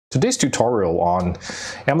Today's tutorial on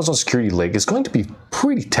Amazon Security Lake is going to be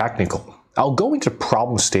pretty technical. I'll go into the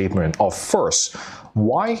problem statement of first,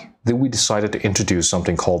 why did we decide to introduce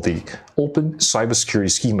something called the Open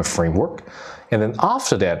Cybersecurity Schema Framework? And then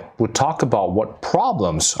after that, we'll talk about what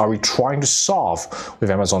problems are we trying to solve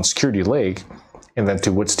with Amazon Security Lake. And then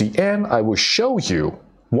towards the end, I will show you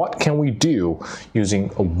what can we do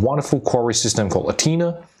using a wonderful query system called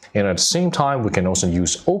Athena. And at the same time, we can also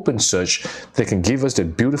use OpenSearch that can give us the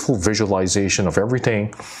beautiful visualization of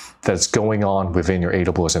everything that's going on within your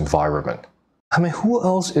AWS environment. I mean, who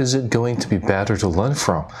else is it going to be better to learn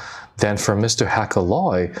from than from Mr. Hacker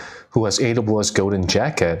Loy, who has AWS Golden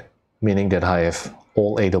Jacket, meaning that I have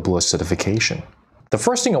all AWS certification. The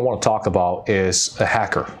first thing I want to talk about is a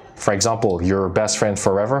hacker. For example, your best friend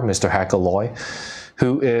forever, Mr. Hacker Loy,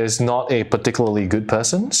 who is not a particularly good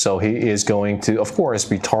person, so he is going to, of course,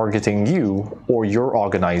 be targeting you or your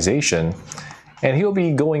organization, and he'll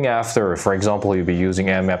be going after, for example, he'll be using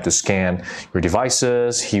Nmap to scan your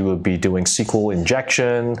devices, he will be doing SQL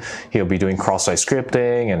injection, he'll be doing cross-site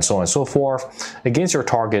scripting, and so on and so forth, against your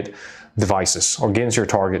target devices, or against your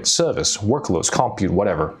target service, workloads, compute,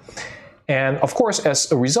 whatever. And of course,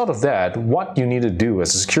 as a result of that, what you need to do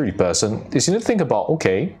as a security person is you need to think about,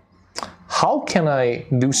 okay, how can I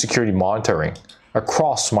do security monitoring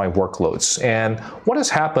across my workloads? And what has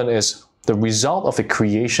happened is the result of the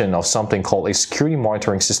creation of something called a security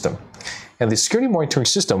monitoring system. And the security monitoring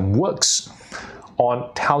system works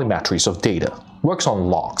on telemetries of data, works on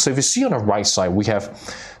logs. So if you see on the right side, we have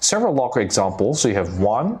several log examples. So you have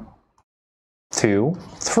 1, 2,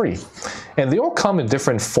 3, and they all come in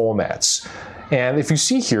different formats. And if you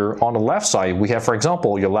see here on the left side, we have, for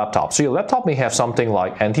example, your laptop. So your laptop may have something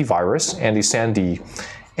like antivirus, and they send the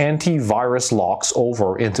antivirus logs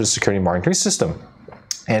over into the security monitoring system.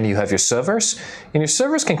 And you have your servers, and your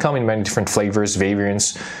servers can come in many different flavors,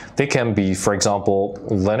 variants. They can be, for example,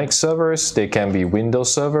 Linux servers, they can be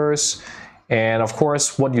Windows servers. And of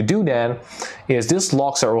course, what you do then is these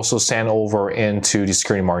logs are also sent over into the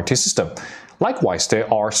security monitoring system. Likewise,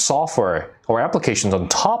 there are software or applications on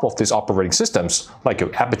top of these operating systems, like your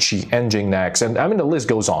Apache, Nginx, and I mean the list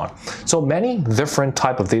goes on. So many different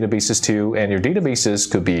type of databases too, and your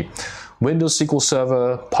databases could be Windows SQL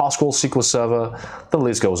Server, PostgreSQL Server, the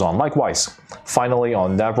list goes on. Likewise, finally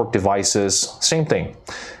on network devices, same thing.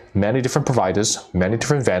 Many different providers, many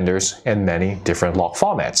different vendors, and many different log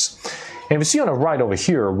formats. And if you see on the right over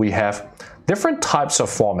here, we have different types of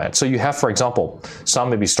formats. So you have, for example,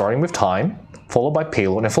 some may be starting with time, followed by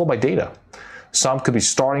payload, and followed by data. Some could be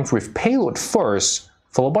starting with payload first,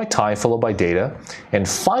 followed by time, followed by data. And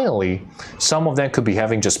finally, some of them could be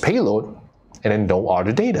having just payload and then no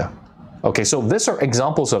other data. Okay, so these are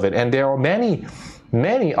examples of it, and there are many,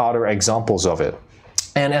 many other examples of it.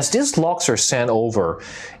 And as these logs are sent over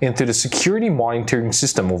into the security monitoring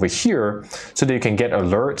system over here, so that you can get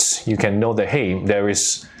alerts, you can know that, hey, there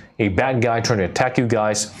is a bad guy trying to attack you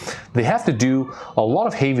guys, they have to do a lot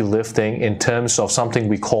of heavy lifting in terms of something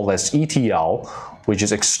we call as ETL, which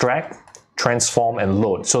is extract, transform, and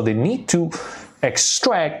load. So they need to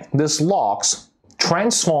extract these logs,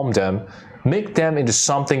 transform them, make them into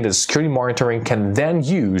something that security monitoring can then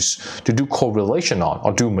use to do correlation on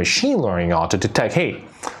or do machine learning on to detect, hey,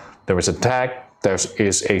 there is an attack, there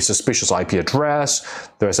is a suspicious IP address,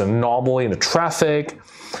 there's an anomaly in the traffic,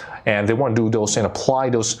 and they want to do those and apply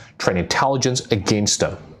those threat intelligence against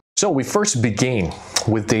them. So we first begin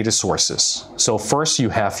with data sources. So first you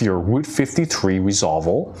have your Route 53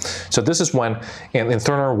 resolval. So this is when an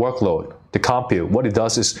internal workload, the compute, what it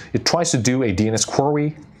does is it tries to do a DNS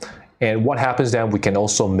query. And what happens then, we can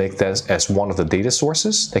also make that as one of the data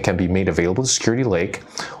sources that can be made available to Security Lake.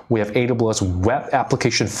 We have AWS Web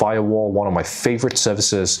Application Firewall, one of my favorite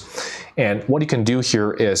services. And what you can do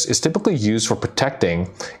here is it's typically used for protecting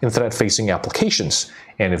internet-facing applications.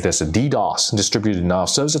 And if there's a DDoS, distributed denial of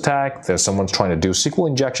service attack, there's someone trying to do SQL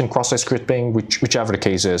injection, cross-site scripting, whichever the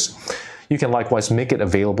case is, you can likewise make it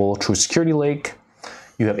available through Security Lake.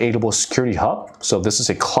 You have AWS Security Hub. So this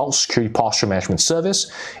is a cloud security posture management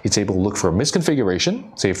service. It's able to look for a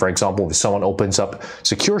misconfiguration. Say, for example, if someone opens up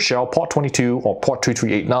Secure Shell port 22 or port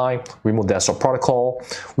 2389, remote desktop protocol,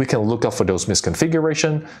 we can look up for those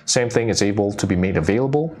misconfiguration. Same thing is able to be made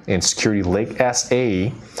available in Security Lake as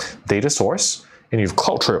a data source. And you have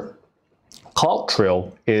CloudTrail.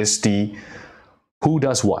 CloudTrail is the who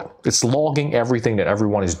does what. It's logging everything that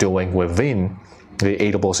everyone is doing within the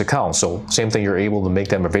AWS account. So same thing, you're able to make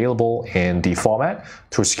them available in the format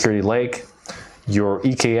through Security Lake. Your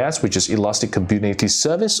EKS, which is Elastic Kubernetes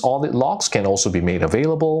Service, audit logs can also be made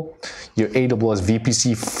available. Your AWS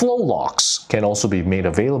VPC flow logs can also be made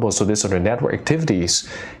available. So these are the network activities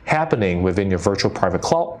happening within your virtual private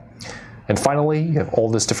cloud. And finally, you have all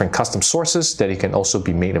these different custom sources that can also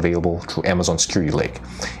be made available through Amazon Security Lake.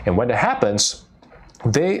 And when that happens,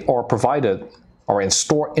 they are provided or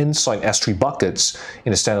stored inside S3 buckets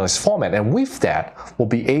in a standardized format. And with that, we'll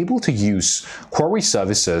be able to use query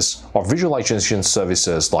services or visualization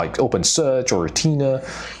services like OpenSearch or Retina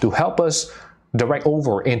to help us direct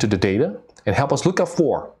over into the data and help us look up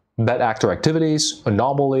for bad actor activities,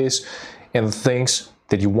 anomalies, and things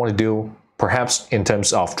that you want to do, perhaps in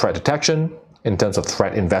terms of threat detection, in terms of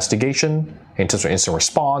threat investigation, in terms of incident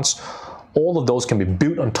response. All of those can be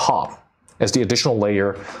built on top as the additional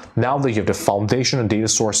layer now that you have the foundation and data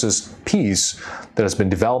sources piece that has been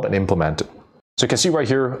developed and implemented. So you can see right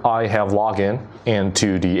here, I have logged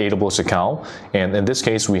into the AWS account, and in this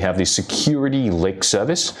case, we have the Security Lake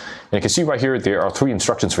service. And you can see right here, there are 3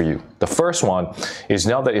 instructions for you. The first one is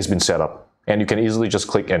now that it's been set up, and you can easily just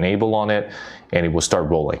click Enable on it, and it will start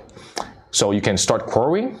rolling. So you can start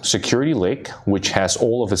querying Security Lake, which has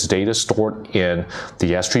all of its data stored in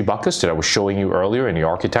the S3 buckets that I was showing you earlier in the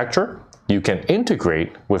architecture. You can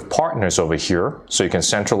integrate with partners over here, so you can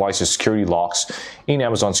centralize your security logs in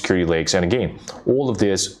Amazon Security Lakes. And again, all of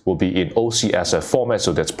this will be in OCSF format,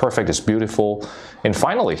 so that's perfect, it's beautiful. And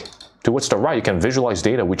finally, towards the right, you can visualize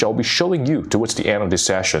data, which I'll be showing you towards the end of this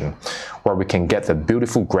session, where we can get the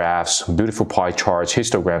beautiful graphs, beautiful pie charts,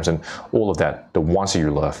 histograms, and all of that, the ones that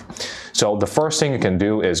you love. So the first thing you can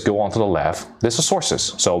do is go on to the left. These are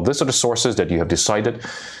sources. So these are the sources that you have decided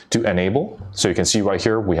to enable. So you can see right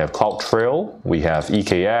here, we have CloudTrail, we have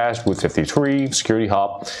EKS, Route 53, Security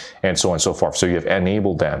Hub, and so on and so forth. So you have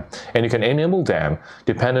enabled them. And you can enable them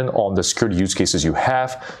depending on the security use cases you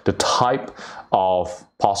have, the type of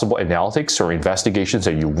possible analytics or investigations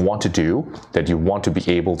that you want to do, that you want to be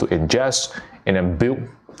able to ingest, and then build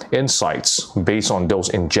insights based on those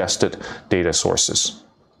ingested data sources.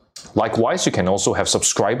 Likewise, you can also have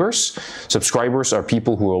subscribers. Subscribers are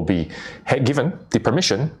people who will be given the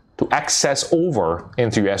permission to access over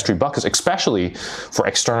into your S3 buckets, especially for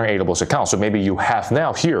external AWS accounts. So maybe you have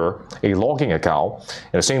now here a logging account.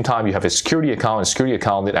 At the same time, you have a security account, and security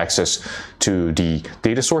account need access to the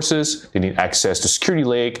data sources. They need access to Security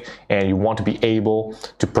Lake, and you want to be able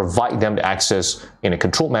to provide them the access in a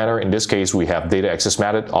controlled manner. In this case, we have data access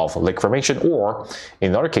method of lake formation, or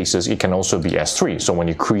in other cases, it can also be S3. So when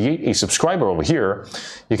you create a subscriber over here,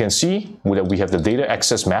 you can see that we have the data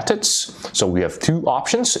access methods. So we have 2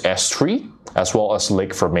 options, S3 as well as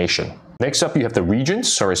lake formation. Next up, you have the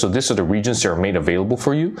regions. So these are the regions that are made available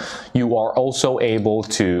for you. You are also able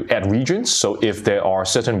to add regions. So if there are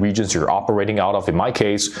certain regions you're operating out of, in my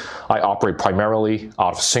case, I operate primarily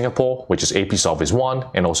out of Singapore, which is AP South is 1,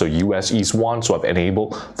 and also US East 1. So I've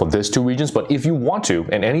enabled for these 2 regions. But if you want to,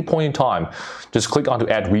 at any point in time, just click on to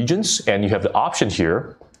add regions, and you have the option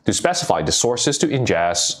here to specify the sources to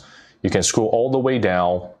ingest. You can scroll all the way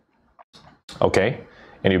down, okay?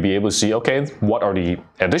 And you'll be able to see, okay, what are the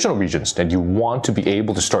additional regions that you want to be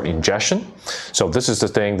able to start ingestion. So this is the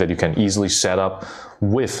thing that you can easily set up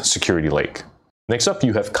with Security Lake. Next up,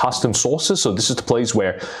 you have custom sources. So this is the place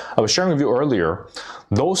where I was sharing with you earlier,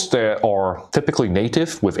 those that are typically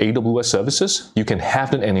native with AWS services, you can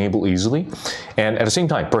have them enabled easily. And at the same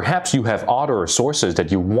time, perhaps you have other sources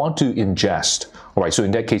that you want to ingest. All right, so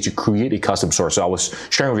in that case, you create a custom source. So I was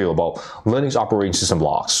sharing with you about Linux operating system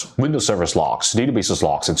logs, Windows servers logs, databases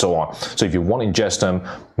logs, and so on. So if you want to ingest them,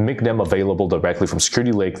 make them available directly from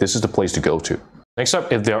Security Lake, this is the place to go to. Next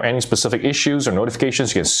up, if there are any specific issues or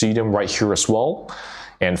notifications, you can see them right here as well.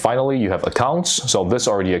 And finally, you have accounts. So these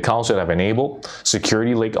are the accounts that I've enabled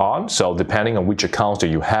Security Lake on. So depending on which accounts that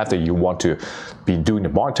you have that you want to be doing the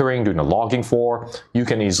monitoring, doing the logging for, you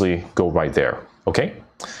can easily go right there, okay?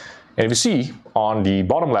 And if you see on the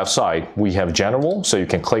bottom left side, we have general. So you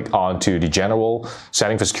can click onto the general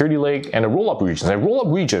setting for Security Lake and the roll-up regions. And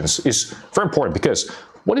roll-up regions is very important because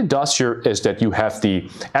what it does here is that you have the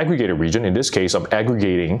aggregator region. In this case, I'm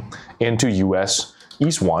aggregating into US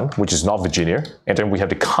East 1, which is North Virginia, and then we have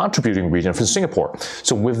the contributing region for Singapore.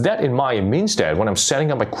 So with that in mind, it means that when I'm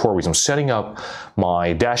setting up my queries, I'm setting up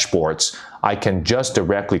my dashboards, I can just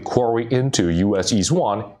directly query into US East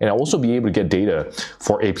 1, and I'll also be able to get data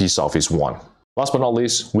for AP Southeast 1. Last but not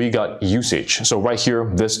least, we got usage. So right here,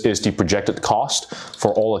 this is the projected cost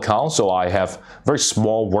for all accounts. So I have very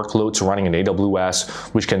small workloads running in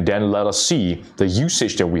AWS, which can then let us see the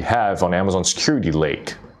usage that we have on Amazon Security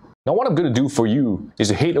Lake. Now, what I'm going to do for you is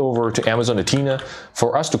to head over to Amazon Retina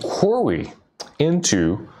for us to query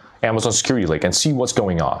into Amazon Security Lake and see what's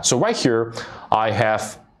going on. So right here, I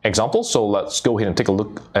have examples. So let's go ahead and take a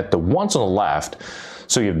look at the ones on the left.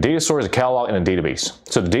 So you have data source, a catalog, and a database.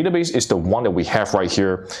 So the database is the one that we have right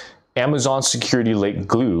here. Amazon Security Lake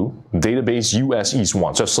Glue Database US East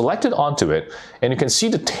 1. So I've selected onto it, and you can see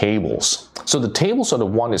the tables. So the tables are the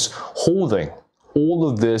one that's holding all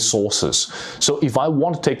of these sources. So if I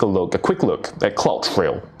want to take a quick look at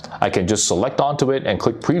CloudTrail, I can just select onto it and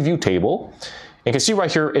click Preview Table. And you can see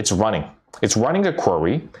right here, it's running. It's running a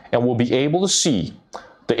query, and we'll be able to see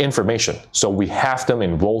the information. So we have them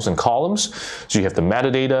in rows and columns. So you have the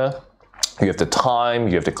metadata, you have the time,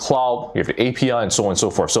 you have the cloud, you have the API, and so on and so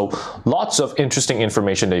forth. So lots of interesting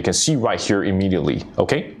information that you can see right here immediately,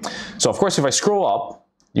 okay? So of course, if I scroll up,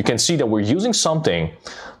 you can see that we're using something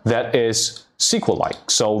that is SQL-like.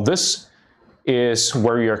 So this is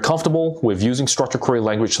where you're comfortable with using structured query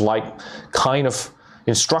language-like kind of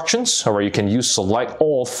instructions, or you can use select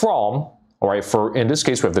all from. All right, in this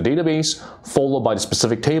case, we have the database followed by the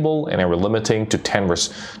specific table, and then we're limiting to 10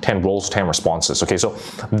 roles, 10 responses. Okay, so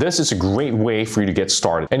this is a great way for you to get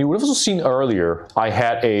started. And you would have also seen earlier, I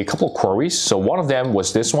had a couple of queries. So one of them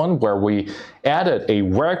was this one where we added a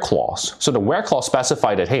where clause. So the where clause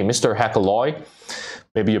specified that, hey, Mr. Hackaloy,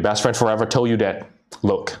 maybe your best friend forever told you that,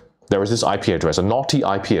 look, there is this IP address, a naughty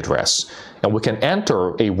IP address, and we can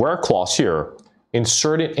enter a where clause here,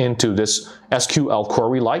 insert it into this SQL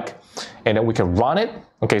query-like, and then we can run it.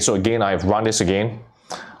 Okay, so again, I've run this again.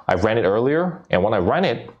 I ran it earlier, and when I ran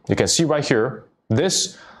it, you can see right here,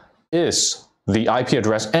 this is the IP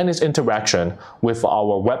address and its interaction with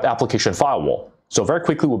our web application firewall. So very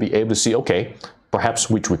quickly, we'll be able to see, okay, perhaps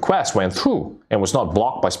which request went through and was not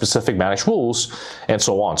blocked by specific managed rules, and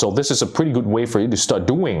so on. So this is a pretty good way for you to start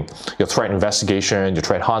doing your threat investigation, your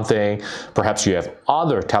threat hunting. Perhaps you have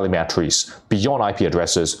other telemetries beyond IP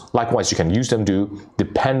addresses. Likewise, you can use them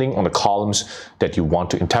depending on the columns that you want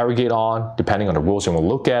to interrogate on, depending on the rules you want to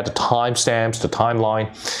look at, the timestamps, the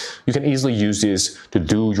timeline. You can easily use this to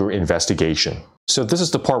do your investigation. So this is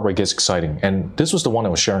the part where it gets exciting, and this was the one I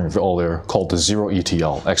was sharing with you earlier called the Zero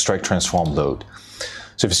ETL, Extract, Transform, Load.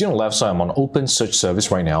 So if you see on the left side, I'm on OpenSearch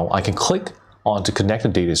service right now. I can click on to connect the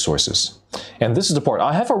data sources. And this is the part,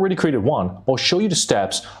 I have already created one. I'll show you the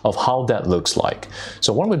steps of how that looks like.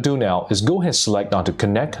 So what I'm going to do now is go ahead and select on to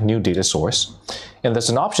connect new data source. And there's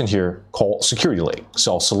an option here called Security Lake.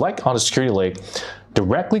 So I'll select on the Security Lake,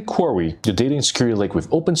 directly query the data in Security Lake with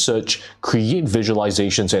OpenSearch, create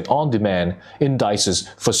visualizations and on-demand indices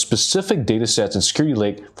for specific data sets in Security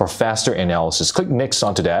Lake for faster analysis. Click Next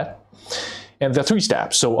onto that. And there are 3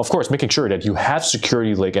 steps. So of course, making sure that you have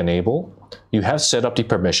Security Lake enabled, you have set up the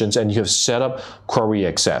permissions, and you have set up query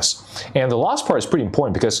access. And the last part is pretty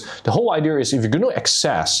important because the whole idea is if you're going to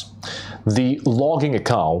access the logging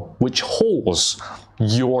account, which holds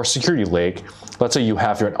your Security Lake, let's say you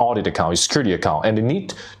have your audit account, your security account, and you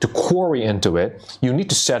need to query into it, you need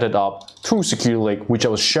to set it up through Security Lake, which I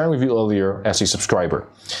was sharing with you earlier as a subscriber.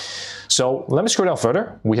 So let me scroll down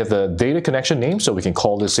further. We have the data connection name, so we can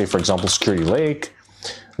call this, say, for example, Security Lake.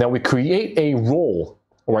 Now we create a role,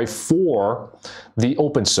 right, for the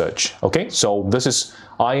OpenSearch. Okay, so this is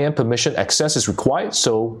IAM permission access is required,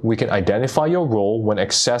 so we can identify your role when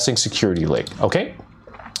accessing Security Lake. Okay,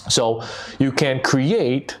 so you can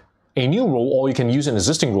create a new role, or you can use an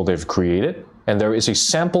existing role they've created, and there is a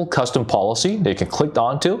sample custom policy that you can click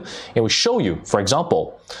onto, and we show you, for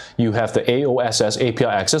example, you have the AOSS API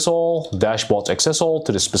access all, dashboards access all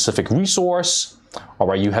to the specific resource. All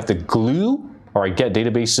right, you have the glue, all right, get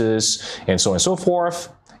databases, and so on and so forth,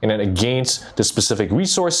 and then against the specific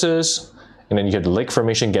resources, and then you have the lake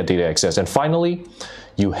formation, get data access, and finally,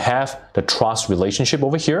 you have the trust relationship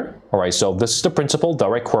over here. All right, so this is the principal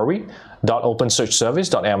direct query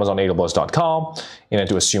 .opensearchservice.amazonaws.com, and then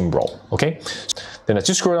to assume role. Okay, then as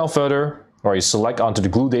you scroll down further, or you select onto the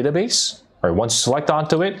glue database. All right, once you select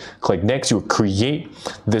onto it, click next, you will create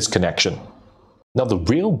this connection. Now the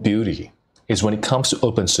real beauty is when it comes to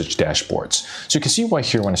OpenSearch dashboards. So you can see right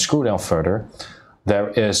here when I scroll down further,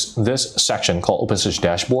 there is this section called OpenSearch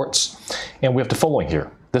dashboards, and we have the following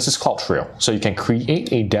here. This is CloudTrail. So you can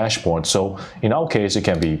create a dashboard. So in our case, it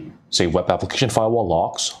can be, say, web application firewall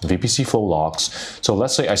logs, VPC flow logs. So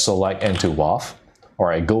let's say I select into WAF,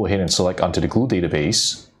 or I go ahead and select onto the glue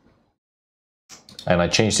database, and I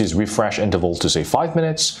change this refresh interval to say 5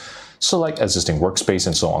 minutes, select existing workspace,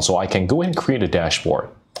 and so on. So I can go ahead and create a dashboard.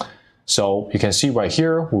 So you can see right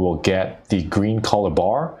here, we will get the green color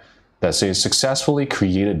bar that says successfully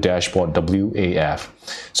created dashboard WAF.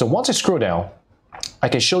 So once I scroll down, I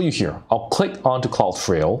can show you here. I'll click onto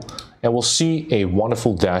CloudTrail and we'll see a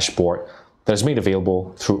wonderful dashboard that is made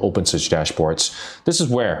available through OpenSearch dashboards. This is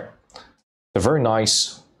where the very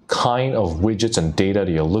nice kind of widgets and data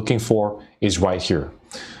that you're looking for is right here.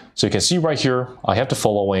 So you can see right here, I have the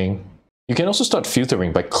following. You can also start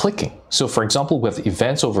filtering by clicking. So for example, with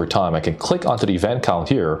events over time, I can click onto the event count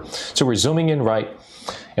here. So we're zooming in, right?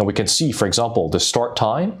 And we can see, for example, the start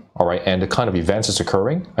time, all right, and the kind of events that's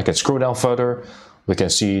occurring. I can scroll down further. We can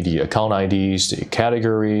see the account IDs, the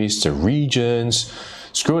categories, the regions.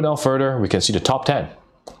 Scroll down further, we can see the top 10.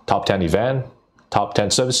 Top 10 event, top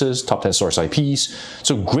 10 services, top 10 source IPs.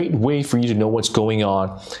 So great way for you to know what's going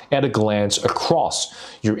on at a glance across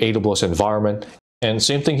your AWS environment. And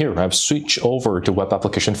same thing here, I've switched over to web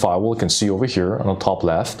application firewall. You can see over here on the top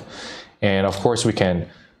left. And of course, we can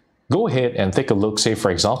go ahead and take a look, say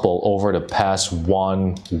for example, over the past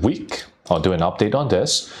 1 week. I'll do an update on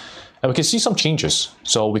this. And we can see some changes.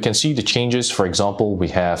 So we can see the changes. For example, we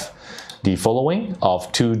have the following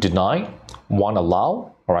of 2 deny, 1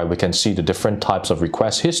 allow. All right, we can see the different types of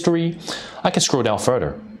request history. I can scroll down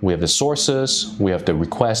further. We have the sources, we have the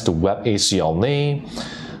request, the web ACL name.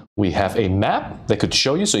 We have a map that could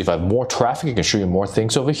show you. So if I have more traffic, it can show you more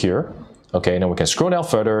things over here. Okay, now we can scroll down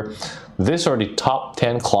further. These are the top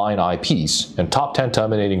 10 client IPs and top 10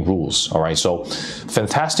 terminating rules. All right, so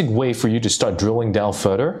fantastic way for you to start drilling down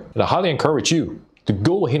further. And I highly encourage you to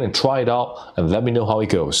go ahead and try it out and let me know how it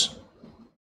goes.